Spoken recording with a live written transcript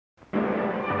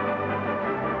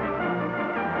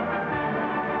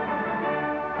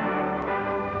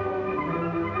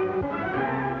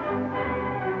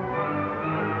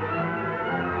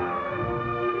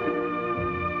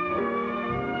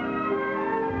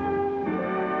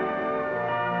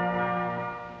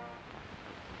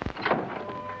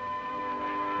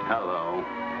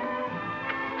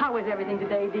How was everything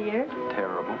today, dear?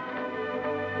 Terrible.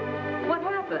 What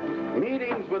happened?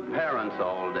 Meetings with parents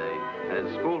all day. As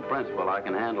school principal, I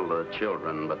can handle the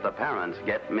children, but the parents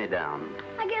get me down.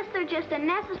 I guess they're just a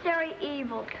necessary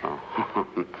evil. Oh.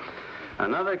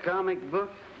 Another comic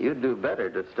book? You'd do better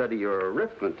to study your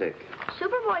arithmetic.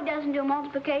 Superboy doesn't do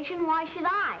multiplication. Why should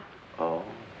I? Oh.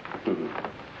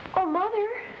 Oh, Mother.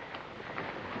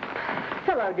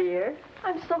 Hello, dear.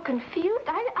 I'm so confused.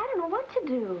 I don't know what to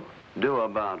do. Do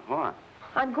about what?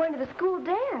 I'm going to the school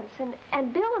dance,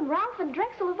 and Bill and Ralph and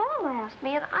Drexel have all asked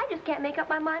me, and I just can't make up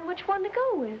my mind which one to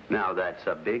go with. Now, that's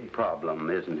a big problem,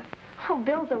 isn't it? Oh,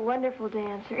 Bill's a wonderful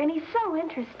dancer, and he's so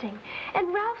interesting.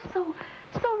 And Ralph's so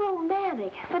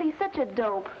romantic, but he's such a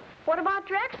dope. What about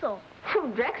Drexel?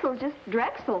 Drexel's just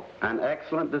Drexel. An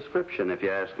excellent description, if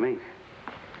you ask me.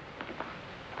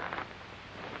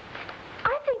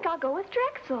 I think I'll go with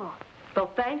Drexel. Well,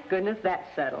 thank goodness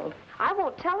that's settled. I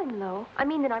won't tell him, though. I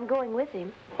mean that I'm going with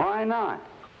him. Why not?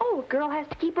 Oh, a girl has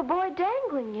to keep a boy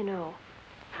dangling, you know.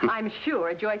 I'm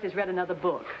sure Joyce has read another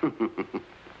book.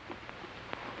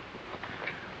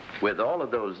 With all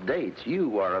of those dates,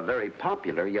 you are a very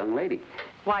popular young lady.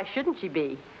 Why shouldn't she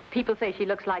be? People say she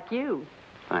looks like you.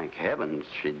 Thank heavens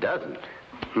she doesn't.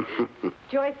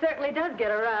 Joyce certainly does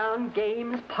get around.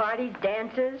 Games, parties,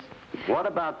 dances. What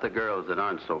about the girls that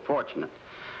aren't so fortunate?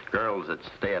 Girls that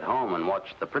stay at home and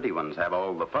watch the pretty ones have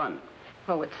all the fun.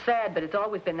 Oh, it's sad, but it's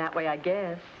always been that way, I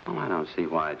guess. Oh, I don't see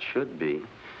why it should be.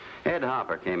 Ed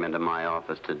Hopper came into my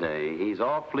office today. He's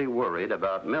awfully worried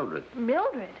about Mildred.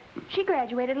 Mildred? She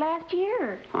graduated last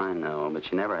year. I know, but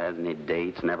she never has any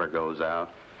dates, never goes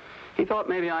out. He thought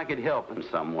maybe I could help in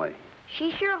some way.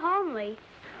 She's sure homely.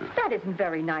 That isn't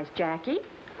very nice, Jackie.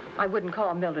 I wouldn't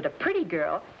call Mildred a pretty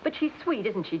girl, but she's sweet,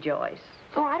 isn't she, Joyce?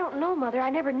 Oh, I don't know, Mother. I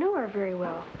never knew her very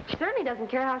well. She certainly doesn't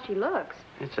care how she looks.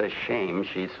 It's a shame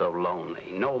she's so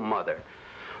lonely. No mother.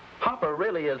 Hopper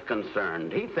really is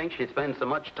concerned. He thinks she spends so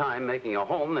much time making a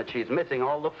home that she's missing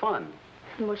all the fun.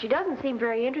 Well, she doesn't seem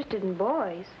very interested in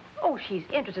boys. Oh, she's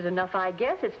interested enough, I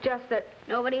guess. It's just that...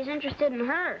 Nobody's interested in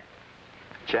her.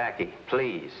 Jackie,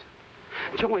 please.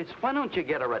 Joyce, why don't you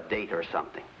get her a date or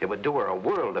something? It would do her a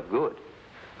world of good.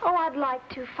 Oh, I'd like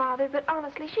to, Father, but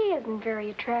honestly, she isn't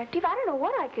very attractive. I don't know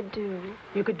what I could do.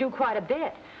 You could do quite a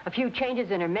bit. A few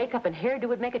changes in her makeup and hairdo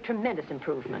would make a tremendous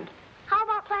improvement. How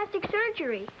about plastic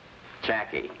surgery?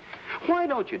 Jackie, why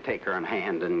don't you take her in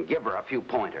hand and give her a few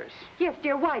pointers? Yes,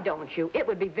 dear, why don't you? It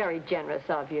would be very generous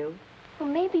of you. Well,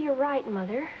 maybe you're right,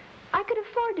 Mother. I could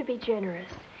afford to be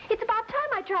generous. It's about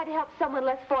time I try to help someone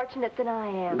less fortunate than I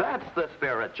am. That's the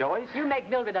spirit, Joyce. You make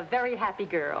Mildred a very happy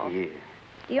girl. Yeah.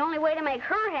 The only way to make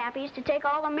her happy is to take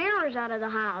all the mirrors out of the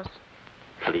house.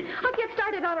 Please. I'll get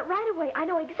started on it right away. I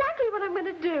know exactly what I'm going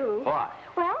to do. What?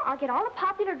 Well, I'll get all the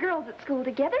popular girls at school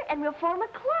together, and we'll form a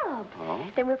club. Oh?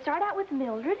 Then we'll start out with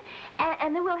Mildred,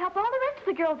 and then we'll help all the rest of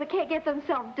the girls that can't get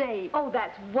themselves dates. Oh,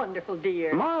 that's wonderful,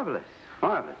 dear. Marvelous.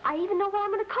 Marvelous. I even know what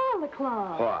I'm going to call the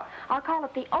club. What? I'll call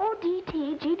it the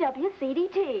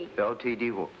ODTGWCDT.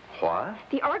 LTD what?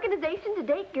 The Organization to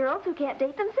Date Girls Who Can't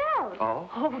Date Themselves. Oh?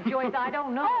 Oh, Joyce, I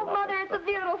don't know. Oh, Mother, it's a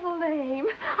beautiful name.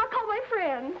 I'll call my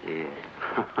friends. Yeah.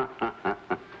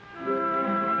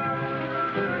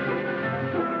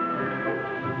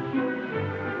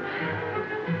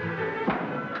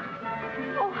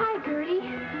 Oh, hi, Gertie.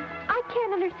 I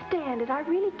can't understand it. I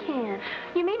really can't.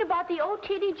 You mean about the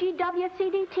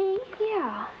OTDGWCDT?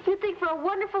 Yeah. You'd think for a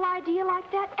wonderful idea like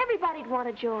that, everybody'd want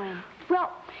to join.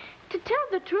 Well, to tell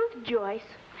the truth, Joyce,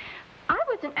 I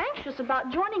wasn't anxious about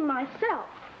joining myself.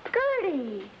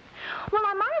 Gertie! Well,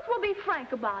 I might as well be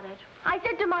frank about it. I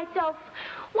said to myself,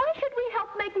 why should we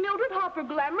help make Mildred Hopper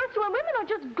glamorous when women are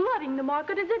just glutting the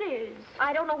market as it is?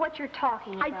 I don't know what you're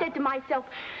talking about. I said to myself,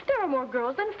 there are more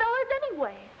girls than fellas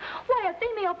anyway. Why, a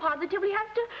female positively has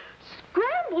to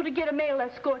scramble to get a male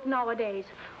escort nowadays.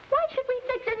 Why should we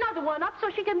fix another one up so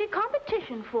she can be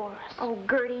competition for us? Oh,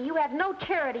 Gertie, you have no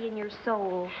charity in your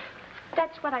soul.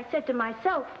 That's what I said to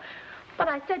myself. But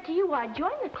I said to you I'd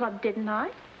join the club, didn't I?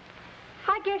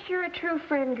 I guess you're a true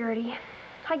friend, Gertie.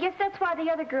 I guess that's why the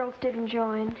other girls didn't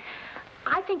join.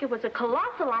 I think it was a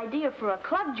colossal idea for a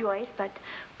club, Joyce, but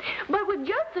with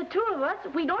just the two of us,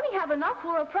 we'd only have enough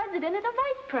for a president and a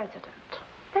vice president.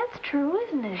 That's true,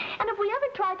 isn't it? And if we ever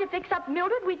tried to fix up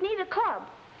Mildred, we'd need a club.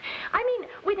 I mean,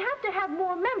 we'd have to have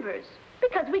more members,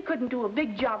 because we couldn't do a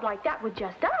big job like that with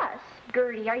just us.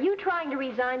 Gertie, are you trying to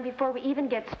resign before we even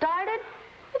get started?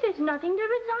 But there's nothing to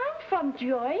resign from,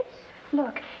 Joyce.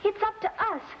 Look, it's up to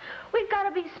us. We've got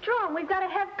to be strong. We've got to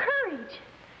have courage.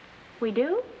 We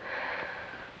do?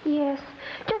 Yes.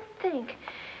 Just think.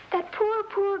 That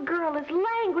poor girl is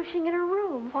languishing in her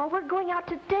room while we're going out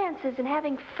to dances and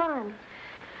having fun.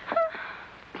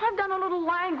 I've done a little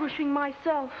languishing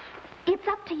myself. It's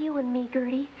up to you and me,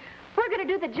 Gertie. We're going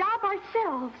to do the job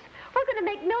ourselves. We're going to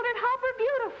make Mildred Harper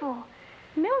beautiful.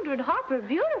 Mildred Harper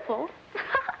beautiful?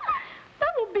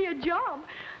 That'll be a job.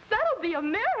 That'll be a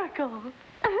miracle.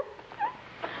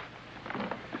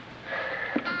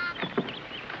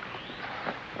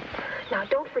 Now,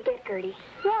 don't forget, Gertie.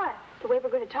 What? The way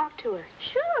we're going to talk to her.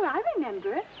 Sure, I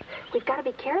remember it. We've got to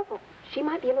be careful. She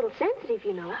might be a little sensitive,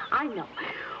 you know. I know.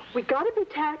 We got to be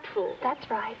tactful. That's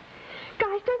right.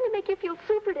 Gosh, doesn't it make you feel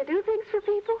super to do things for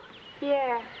people?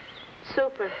 Yeah,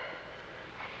 super.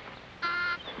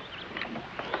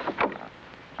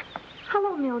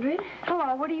 Hello, Mildred.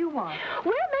 Hello, what do you want?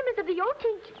 We're members of the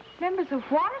OT. Members of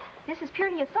what? This is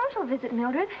purely a social visit,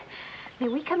 Mildred. May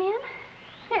we come in?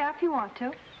 Yeah, if you want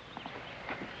to.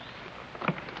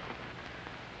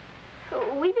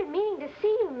 We've been meaning to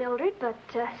see you, Mildred, but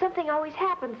something always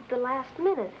happens at the last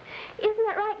minute. Isn't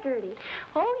that right, Gertie?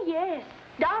 Oh, yes.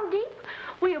 Down deep,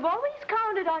 we have always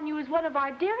counted on you as one of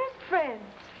our dearest friends.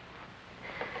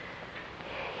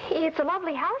 It's a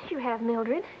lovely house you have,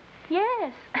 Mildred.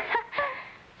 Yes.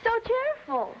 So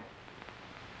cheerful.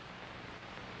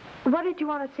 What did you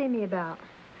want to see me about?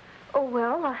 Oh,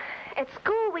 well, at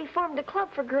school we formed a club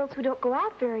for girls who don't go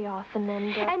out very often, and...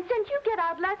 And since you get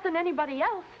out less than anybody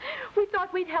else, we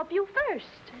thought we'd help you first.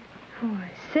 Oh,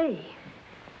 I see.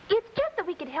 It's just that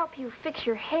we could help you fix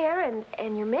your hair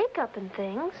and your makeup and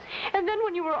things. And then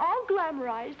when you were all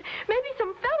glamorized, maybe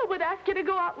some fellow would ask you to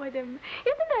go out with him.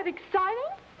 Isn't that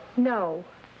exciting? No.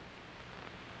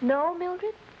 No,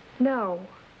 Mildred? No.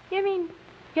 You mean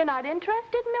you're not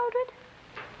interested, Mildred?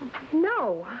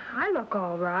 No, I look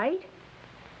all right.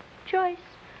 Joyce,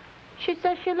 she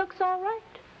says she looks all right.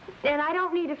 And I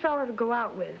don't need a fellow to go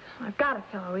out with. I've got a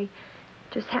fellow. He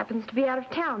just happens to be out of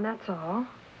town, that's all.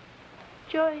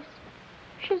 Joyce,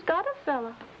 she's got a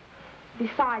fella.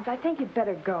 Besides, I think you'd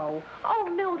better go. Oh,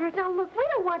 Mildred, now look, we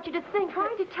don't want you to think...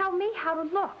 Trying to tell me how to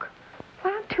look.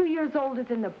 Well, I'm 2 years older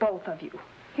than the both of you.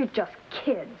 You're just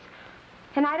kids.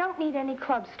 And I don't need any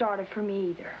club started for me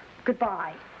either.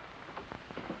 Goodbye.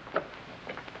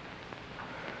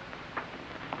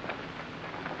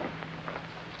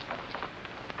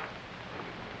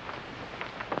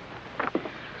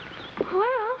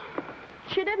 Well,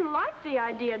 she didn't like the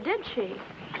idea, did she?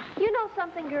 You know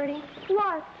something, Gertie?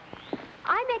 What?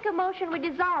 I make a motion we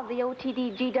dissolve the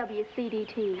OTD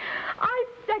GWCDT. I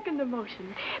second the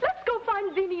motion. Let's go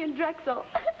find Beanie and Drexel.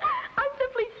 I'm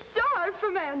simply starved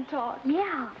for man talk.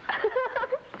 Yeah.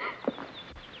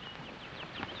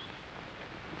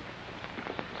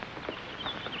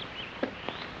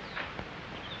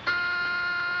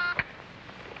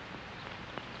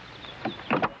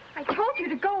 I told you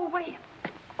to go away.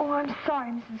 Oh, I'm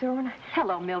sorry, Mrs. Erwin.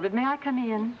 Hello, Mildred. May I come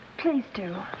in? Please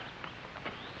do.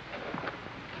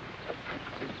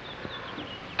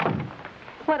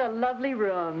 What a lovely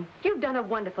room. You've done a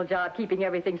wonderful job keeping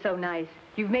everything so nice.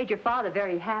 You've made your father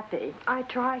very happy. I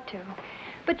try to.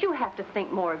 But you have to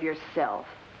think more of yourself.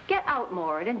 Get out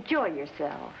more and enjoy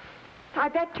yourself. I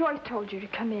bet Joyce told you to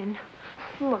come in.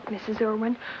 Look, Mrs.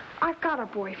 Erwin, I've got a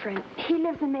boyfriend. He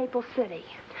lives in Maple City.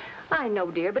 I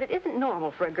know, dear, but it isn't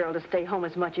normal for a girl to stay home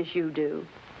as much as you do.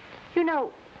 You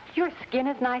know, your skin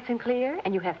is nice and clear,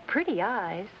 and you have pretty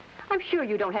eyes. I'm sure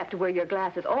you don't have to wear your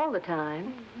glasses all the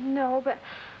time. No, but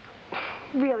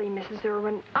really, Mrs.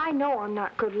 Erwin, I know I'm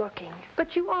not good looking.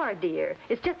 But you are, dear.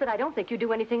 It's just that I don't think you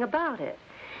do anything about it.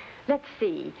 Let's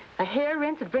see. A hair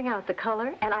rinse would bring out the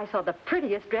color, and I saw the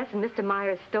prettiest dress in Mr.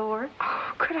 Meyer's store.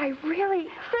 Oh, could I really?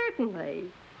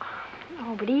 Certainly.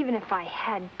 Oh, but even if I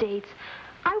had dates,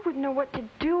 I wouldn't know what to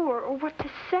do or what to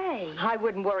say. I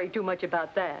wouldn't worry too much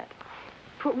about that.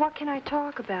 But what can I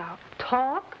talk about?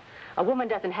 Talk? A woman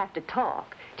doesn't have to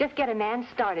talk. Just get a man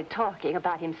started talking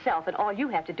about himself, and all you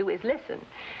have to do is listen.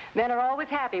 Men are always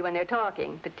happy when they're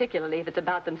talking, particularly if it's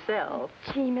about themselves.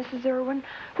 Gee, Mrs. Erwin,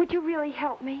 would you really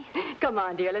help me? Come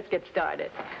on, dear, let's get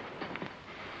started.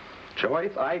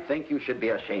 Joyce, I think you should be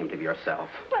ashamed of yourself.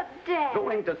 But, Dad...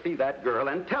 Going to see that girl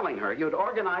and telling her you'd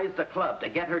organized a club to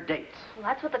get her dates. Well,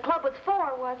 that's what the club was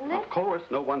for, wasn't it? Of course,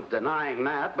 no one's denying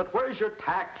that, but where's your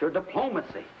tact, your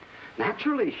diplomacy?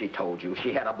 Naturally, she told you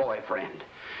she had a boyfriend.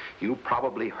 You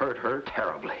probably hurt her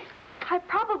terribly. I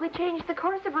probably changed the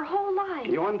course of her whole life.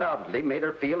 You undoubtedly made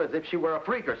her feel as if she were a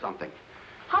freak or something.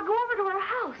 I'll go over to her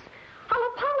house.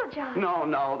 I'll apologize.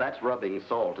 No, that's rubbing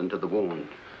salt into the wound.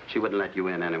 She wouldn't let you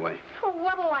in anyway. Oh,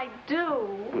 what'll I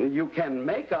do? You can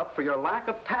make up for your lack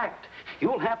of tact.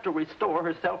 You'll have to restore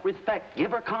her self-respect.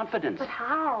 Give her confidence. But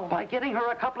how? By getting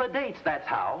her a couple of dates, that's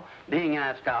how. Being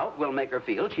asked out will make her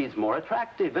feel she's more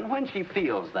attractive. And when she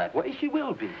feels that way, she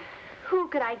will be. Who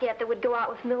could I get that would go out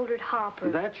with Mildred Hopper?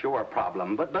 That's your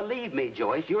problem. But believe me,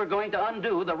 Joyce, you're going to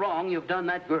undo the wrong you've done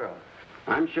that girl.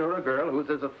 I'm sure a girl who's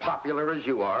as popular as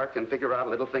you are can figure out a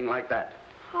little thing like that.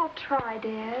 I'll try,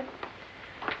 Dad.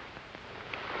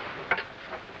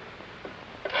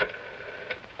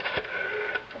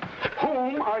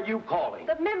 Whom are you calling?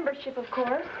 The membership, of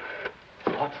course.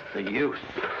 What's the use?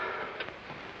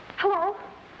 Hello?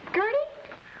 Gertie?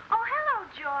 Oh, hello,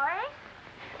 Joyce.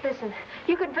 Listen,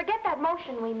 you can forget that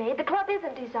motion we made. The club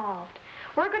isn't dissolved.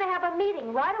 We're going to have a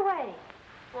meeting right away.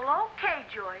 Well, okay,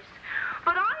 Joyce.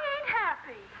 But I ain't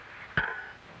happy.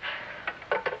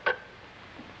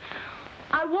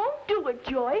 I won't do it,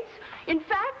 Joyce. In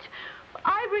fact,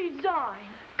 I resign.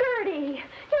 Gertie,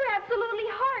 you're absolutely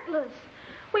heartless.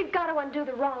 We've got to undo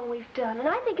the wrong we've done, and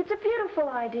I think it's a beautiful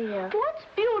idea. What's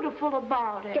beautiful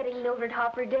about it? Getting Mildred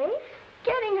Hopper dates?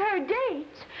 Getting her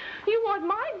dates? You want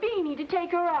my Beanie to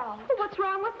take her out. Well, what's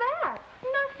wrong with that?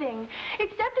 Nothing,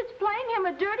 except it's playing him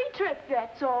a dirty trick,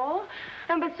 that's all.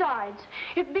 And besides,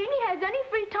 if Beanie has any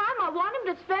free time, I want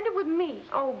him to spend it with me.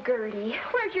 Oh, Gertie,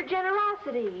 where's your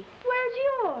generosity? Where's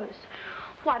yours?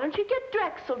 Why don't you get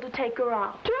Drexel to take her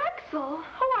out? Drexel?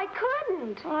 Oh, I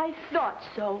couldn't. I thought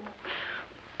so.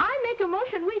 I make a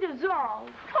motion we dissolve.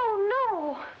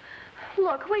 Oh, no.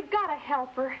 Look, we've got to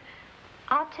help her.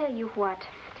 I'll tell you what.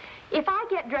 If I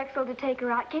get Drexel to take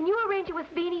her out, can you arrange it with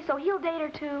Beanie so he'll date her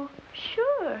too?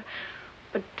 Sure.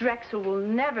 But Drexel will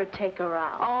never take her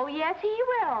out. Oh, yes, he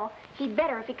will. He'd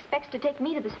better if he expects to take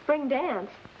me to the spring dance.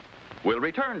 We'll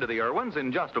return to the Erwins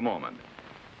in just a moment.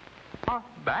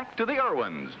 Back to the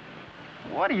Erwins.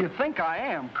 What do you think I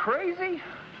am, crazy?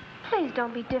 Please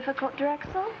don't be difficult,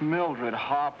 Drexel. Mildred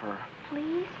Hopper.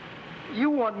 Please? You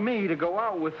want me to go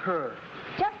out with her?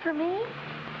 Just for me?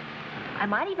 I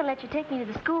might even let you take me to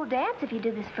the school dance if you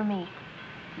did this for me.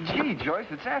 Gee, Joyce,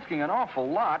 it's asking an awful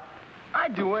lot.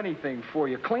 I'd do anything for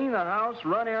you. Clean the house,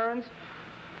 run errands.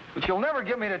 But you'll never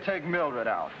get me to take Mildred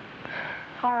out.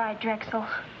 All right, Drexel.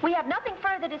 We have nothing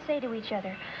further to say to each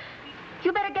other.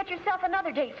 You better get yourself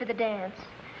another date for the dance.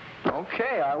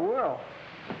 Okay, I will.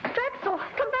 Drexel,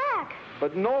 come back.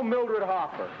 But no Mildred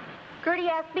Hopper. Gertie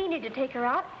asked Beanie to take her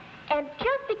out, and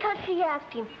just because she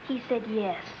asked him, he said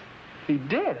yes. He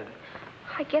did?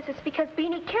 I guess it's because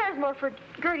Beanie cares more for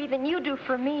Gertie than you do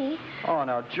for me. Oh,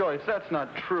 now, Joyce, that's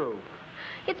not true.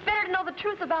 It's better to know the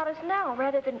truth about us now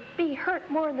rather than be hurt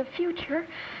more in the future.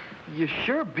 You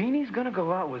sure Beanie's gonna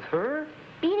go out with her?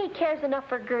 Beanie cares enough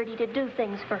for Gertie to do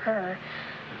things for her.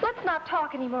 Let's not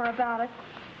talk anymore about it.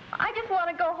 I just want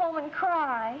to go home and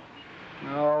cry.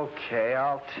 Okay,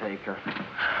 I'll take her.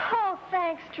 Oh,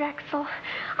 thanks, Drexel.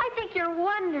 I think you're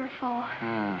wonderful.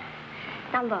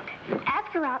 Now, look, ask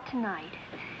her out tonight.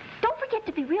 Don't forget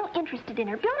to be real interested in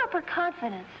her. Build up her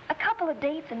confidence. A couple of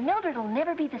dates, and Mildred will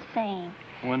never be the same.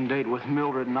 One date with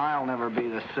Mildred and I'll never be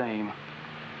the same.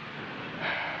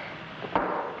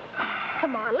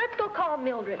 Come on, let's go call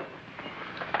Mildred.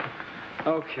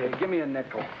 Okay, give me a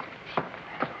nickel.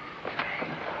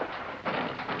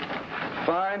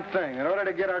 Fine thing. In order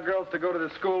to get our girls to go to the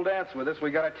school dance with us,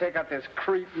 we got to take out this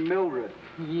creep Mildred.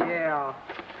 Yeah.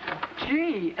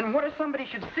 Gee, and what if somebody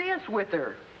should see us with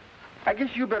her? I guess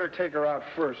you better take her out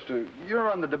first.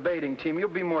 You're on the debating team. You'll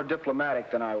be more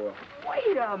diplomatic than I will.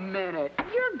 Wait a minute.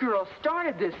 Your girl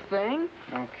started this thing.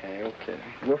 Okay.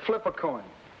 We'll flip a coin.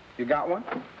 You got one?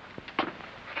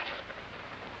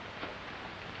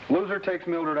 Loser takes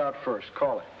Mildred out first.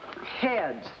 Call it.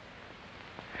 Heads.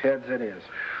 Heads it is.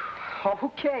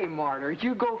 Okay, Martyr,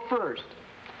 you go first.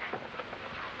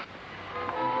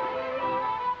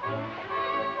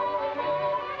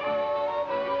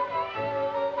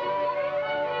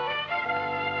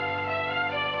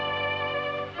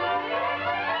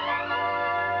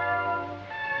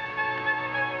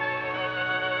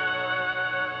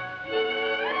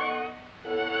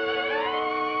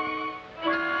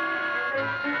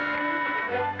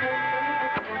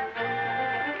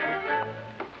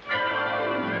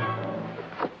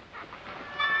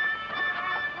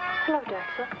 Hello,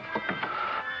 Drexel.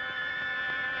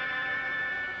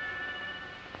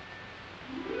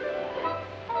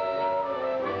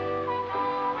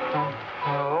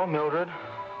 Hello, Mildred.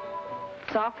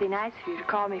 It's awfully nice of you to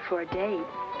call me for a date.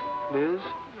 Liz?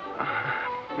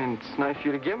 I mean, it's nice of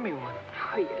you to give me one.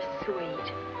 Oh, you're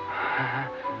sweet.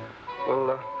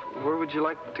 Well, where would you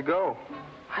like to go?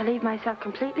 I leave myself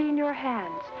completely in your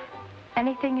hands.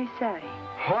 Anything you say.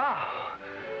 Wow.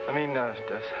 I mean, that's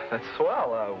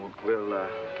swell. We'll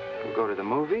go to the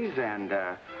movies and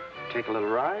take a little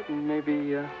ride and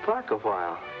maybe park a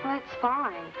while. Well, that's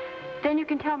fine. Then you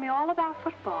can tell me all about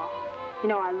football. You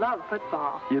know, I love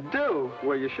football. You do?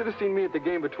 Well, you should have seen me at the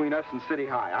game between us and City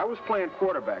High. I was playing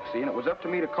quarterback, see, and it was up to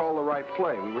me to call the right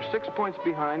play. We were 6 points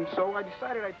behind, so I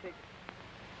decided I'd take...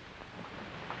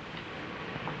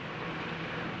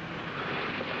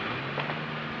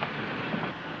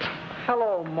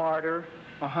 Hello, Martyr.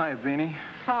 Oh, hi, Beanie.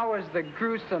 How is the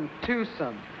gruesome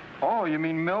twosome? Oh, you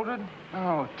mean Mildred?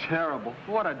 Oh, terrible.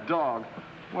 What a dog.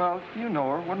 Well, you know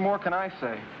her. What more can I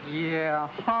say? Yeah,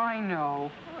 I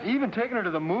know. Even taking her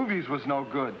to the movies was no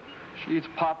good. She eats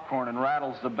popcorn and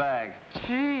rattles the bag.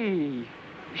 Gee,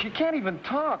 She can't even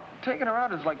talk. Taking her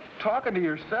out is like talking to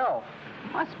yourself.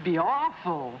 must be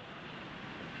awful.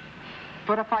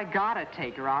 But if I gotta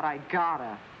take her out, I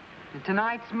gotta. And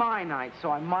tonight's my night,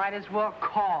 so I might as well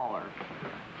call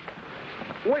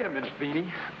her. Wait a minute,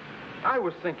 Beanie. I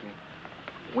was thinking.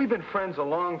 We've been friends a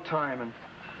long time, and,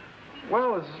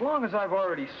 well, as long as I've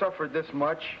already suffered this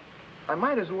much, I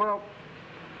might as well...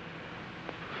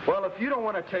 Well, if you don't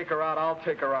want to take her out, I'll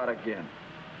take her out again.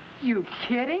 You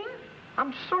kidding?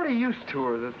 I'm sort of used to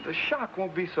her. The shock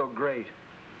won't be so great.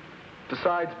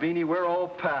 Besides, Beanie, we're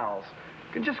old pals.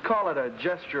 You can just call it a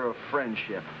gesture of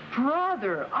friendship.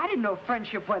 Brother, I didn't know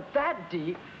friendship went that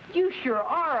deep. You sure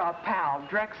are a pal,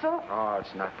 Drexel. Oh,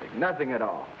 it's nothing. Nothing at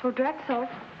all. Well, Drexel,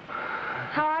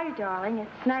 how are you, darling?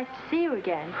 It's nice to see you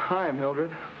again. Hi,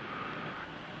 Mildred.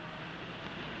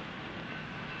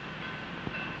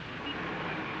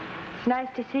 It's nice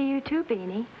to see you too,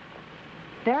 Beanie.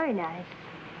 Very nice.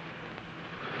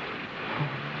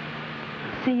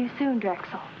 See you soon,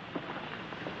 Drexel.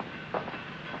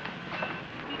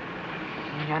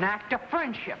 An act of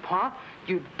friendship, huh?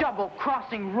 You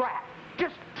double-crossing rat.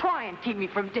 Just try and keep me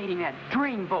from dating that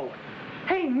dreamboat.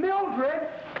 Hey, Mildred!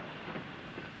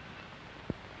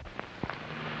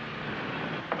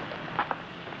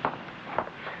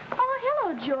 Oh,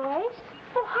 hello, Joyce.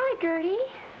 Oh, hi, Gertie.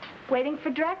 Waiting for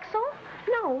Drexel?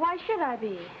 No, why should I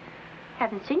be?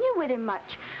 Haven't seen you with him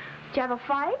much. Did you have a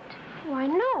fight? Why,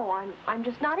 no, I'm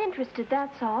just not interested,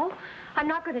 that's all. I'm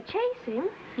not going to chase him.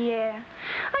 Yeah.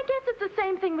 I guess it's the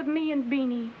same thing with me and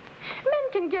Beanie.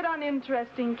 Men can get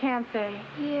uninteresting, can't they?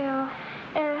 Yeah.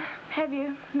 Have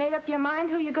you made up your mind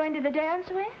who you're going to the dance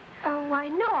with? Oh, why,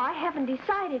 no, I haven't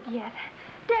decided yet.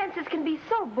 Dances can be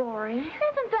so boring.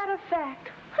 Isn't that a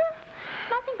fact? Huh?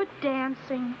 Nothing but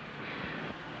dancing.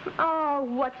 Oh,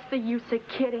 what's the use of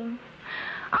kidding?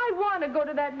 I want to go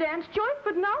to that dance, Joyce,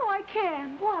 but now I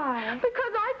can't. Why?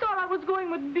 Because I thought I was going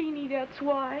with Beanie, that's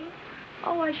why.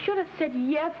 Oh, I should have said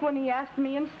yes when he asked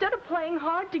me instead of playing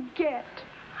hard to get.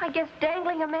 I guess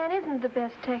dangling a man isn't the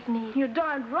best technique. You're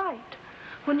darned right.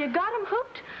 When you got him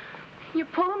hooked, you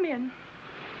pull him in.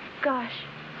 Gosh,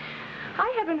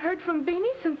 I haven't heard from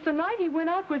Beanie since the night he went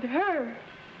out with her.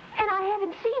 And I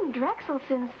haven't seen Drexel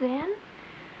since then.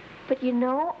 But you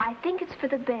know, I think it's for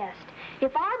the best.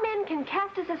 If our men can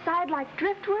cast us aside like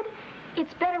driftwood,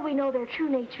 it's better we know their true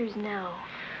natures now.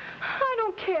 I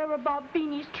don't care about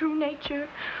Beanie's true nature.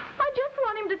 I just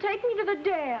want him to take me to the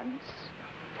dance.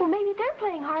 Well, maybe they're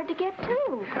playing hard to get,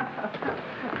 too.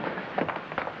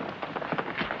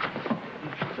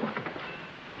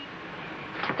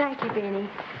 Thank you, Beanie.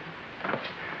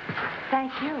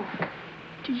 Thank you.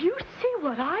 Do you see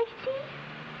what I see?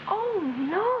 Oh,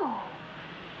 no.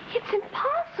 It's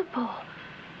impossible.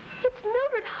 It's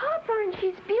Mildred Hopper, and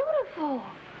she's beautiful.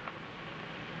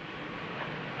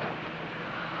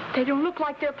 They don't look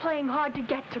like they're playing hard to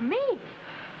get to me.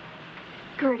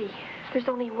 Gertie, there's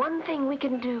only one thing we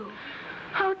can do.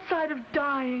 Outside of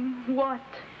dying, what?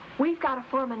 We've got to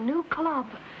form a new club.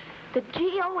 The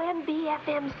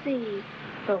GOMBFMC.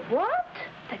 The what?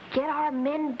 The Get Our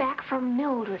Men Back from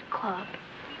Mildred Club.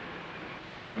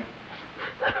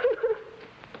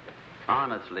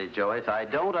 Honestly, Joyce, I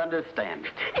don't understand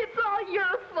it. It's all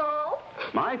your fault.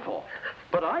 My fault.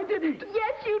 But I didn't...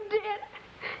 Yes, you did.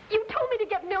 You told me to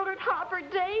get Mildred Hopper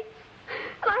dates.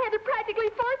 And I had to practically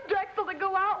force Drexel to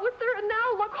go out with her, and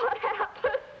now look what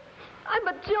happened. I'm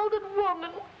a jilted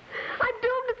woman. I'm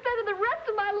doomed to spend the rest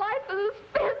of my life as a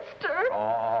spinster.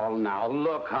 Oh, now,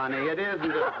 look, honey, it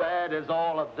isn't as bad as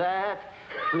all of that.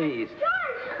 Please.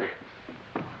 Joyce!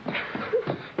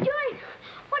 Joyce,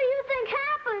 what do you think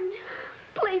happened?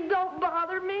 Please don't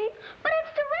bother me. But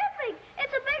it's terrific.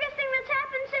 It's the biggest thing that's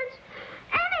happened since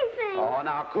anything. Oh,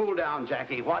 now, cool down,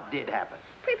 Jackie. What did happen?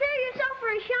 Prepare yourself for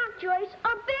a shock, Joyce.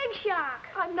 A big shock.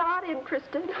 I'm not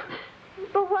interested.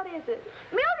 But what is it?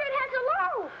 Mildred has a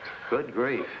eloped. Good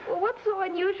grief. Well, what's so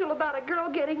unusual about a girl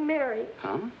getting married?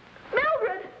 Huh?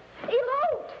 Mildred!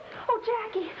 Eloped! Oh,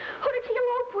 Jackie, who did she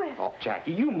elope with? Oh,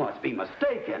 Jackie, you must be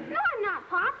mistaken. No, I'm not,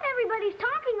 Pop. Everybody's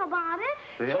talking about it.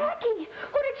 Yeah? Jackie,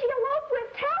 who did she elope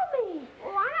with? Tell me.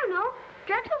 Well, I don't know.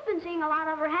 Drexel's been seeing a lot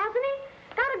of her, hasn't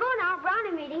he? Gotta go now,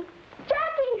 brownie meeting.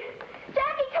 Jackie!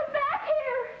 Jackie, come back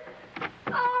here!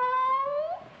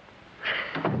 Oh!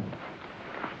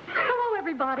 Hello,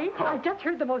 everybody. I just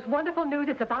heard the most wonderful news.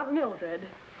 It's about Mildred.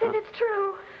 Then it's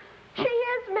true. She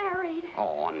is married.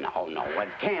 Oh, no, it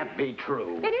can't be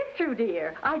true. It is true,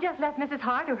 dear. I just left Mrs.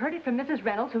 Hart, who heard it from Mrs.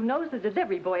 Reynolds, who knows the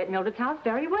delivery boy at Mildred's house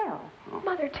very well.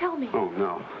 Mother, tell me. Oh,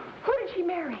 no. Who did she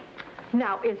marry?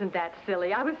 Now, isn't that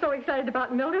silly? I was so excited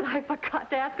about Mildred, I forgot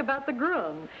to ask about the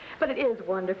groom. But it is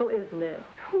wonderful, isn't it?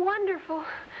 Wonderful.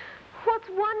 What's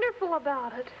wonderful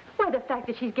about it? Why, the fact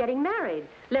that she's getting married.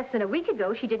 Less than a week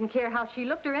ago, she didn't care how she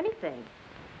looked or anything.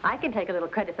 I can take a little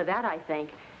credit for that, I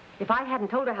think. If I hadn't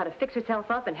told her how to fix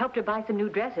herself up and helped her buy some new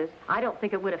dresses, I don't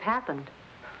think it would have happened.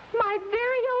 My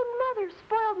very own mother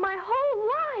spoiled my whole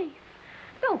life.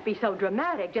 Don't be so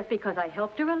dramatic just because I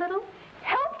helped her a little.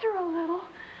 Helped her a little?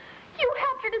 You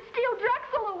helped her to steal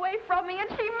Drexel away from me, and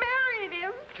she married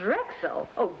him. Drexel?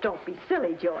 Oh, don't be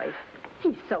silly, Joyce.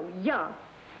 He's so young.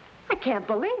 I can't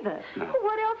believe it. No.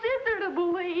 What else is there to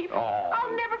believe? Oh.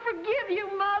 I'll never forgive you,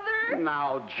 Mother.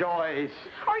 Now, Joyce.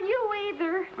 Or you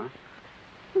either. Huh?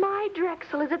 My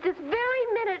Drexel is at this very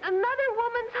minute another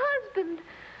woman's husband.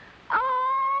 Oh!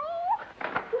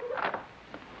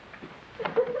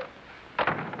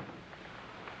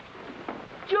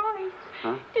 Joyce,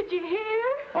 Huh? did you hear?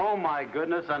 Oh, my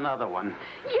goodness, another one.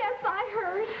 Yes, I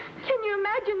heard. Can you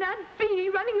imagine that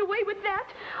Beanie running away with that?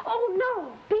 Oh,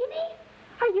 no. Beanie?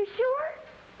 Are you sure?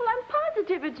 Well, I'm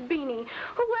positive it's Beanie.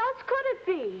 Who else could it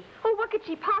be? Oh, what could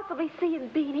she possibly see in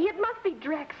Beanie? It must be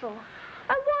Drexel.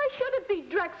 And why should it be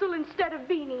Drexel instead of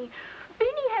Beanie?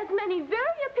 Beanie has many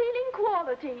very appealing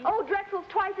qualities. Oh, Drexel's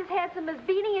twice as handsome as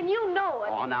Beanie, and you know it.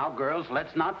 Oh, now, girls,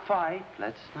 let's not fight.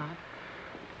 Let's not.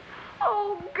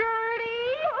 Oh,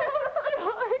 Gertie!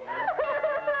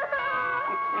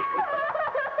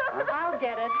 I'll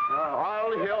get it. Oh,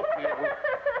 I'll help you.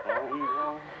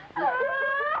 Oh, no.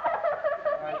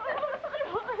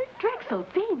 Drexel,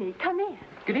 Beanie, come in.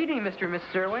 Good evening, Mr. and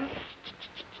Mrs. Erwin.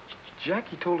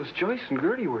 Jackie told us Joyce and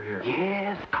Gertie were here.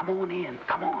 Yes, come on in.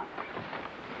 Come on.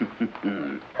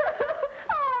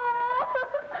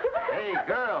 Hey,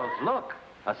 girls, look.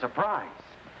 A surprise.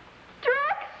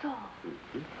 Drexel!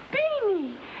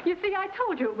 Beanie! You see, I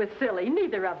told you it was silly.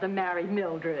 Neither of them married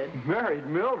Mildred. Married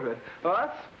Mildred?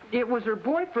 Us? It was her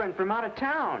boyfriend from out of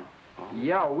town.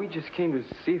 Yeah, we just came to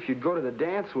see if you'd go to the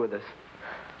dance with us.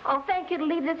 I'll thank you to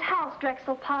leave this house,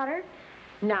 Drexel Potter.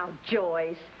 Now,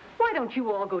 Joyce, why don't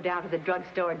you all go down to the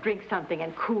drugstore and drink something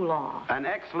and cool off? An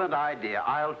excellent idea.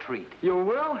 I'll treat. You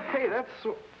will? Hey, that's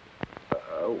so...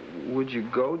 would you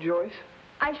go, Joyce?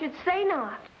 I should say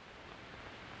not.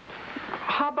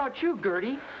 How about you,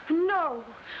 Gertie? No.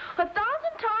 1,000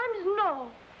 times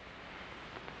no.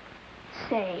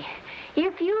 Say,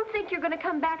 if you think you're going to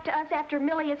come back to us after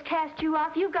Millie has cast you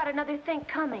off, you've got another think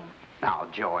coming. Now,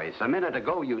 Joyce, a minute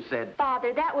ago you said...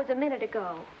 Father, that was a minute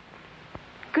ago.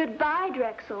 Goodbye,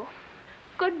 Drexel.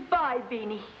 Goodbye,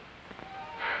 Beanie.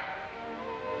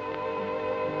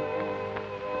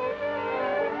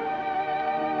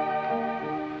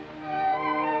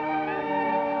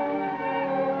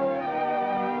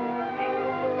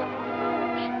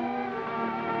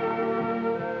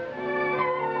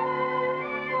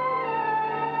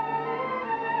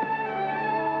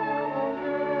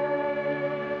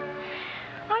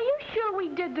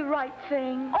 Did the right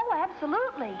thing. Oh,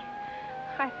 absolutely.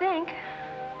 I think.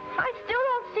 I still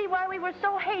don't see why we were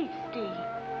so hasty.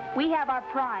 We have our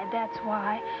pride, that's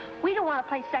why. We don't want to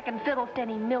play second fiddle to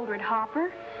any Mildred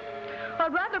Hopper.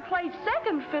 I'd rather play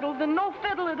second fiddle than no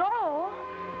fiddle at all.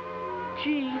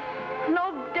 Gee,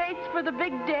 no dates for the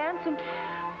big dance,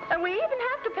 and we even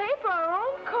have to pay for our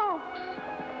own coats.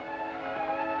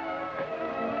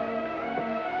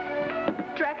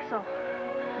 Drexel,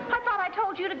 I thought I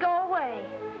told you to go away.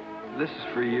 This is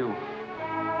for you.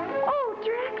 Oh,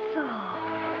 Drexel.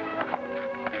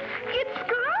 It's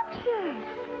scrumptious.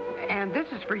 And this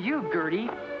is for you, Gertie.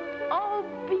 Oh,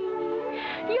 Beanie,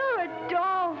 you're a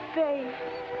doll face.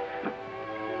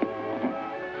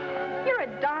 You're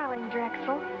a darling,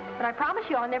 Drexel. But I promise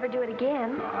you I'll never do it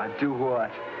again. Do what?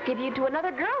 Give you to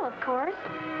another girl, of course.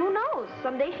 Who knows?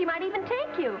 Someday she might even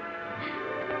take you.